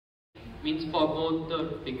means for both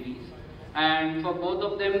the degrees. And for both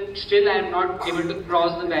of them, still I am not able to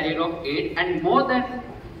cross the barrier of 8, and more than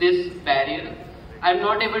this barrier, I am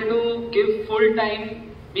not able to give full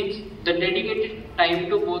time, means the dedicated time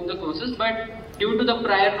to both the courses, but due to the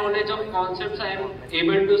prior knowledge of concepts, I am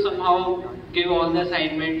able to somehow give all the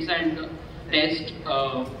assignments and test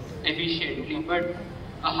efficiently. But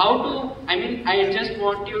how to, I mean, I just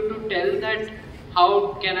want you to tell that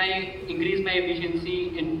how can I increase my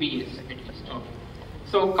efficiency in PS at least. Okay.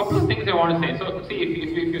 So a couple of things I want to say. So see,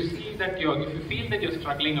 if you see that if you feel that you're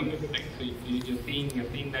struggling a bit, right? So you're seeing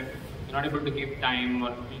that you're not able to give time,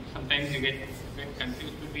 or sometimes you get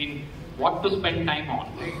confused between what to spend time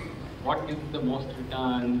on, right? What gives the most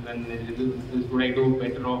returns, and this would I do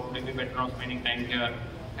better off, maybe better off spending time here.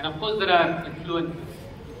 And of course there are influences,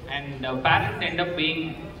 and parents end up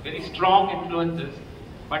being very strong influences.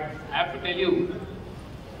 But I have to tell you,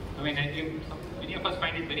 I mean, I think many of us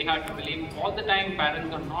find it very hard to believe all the time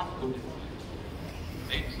parents are not good influences,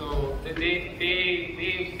 right? So they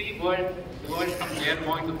see the world from their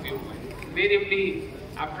point of view. Invariably,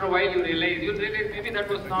 after a while you realize maybe that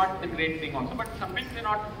was not the great thing also, but sometimes they're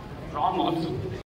not wrong also.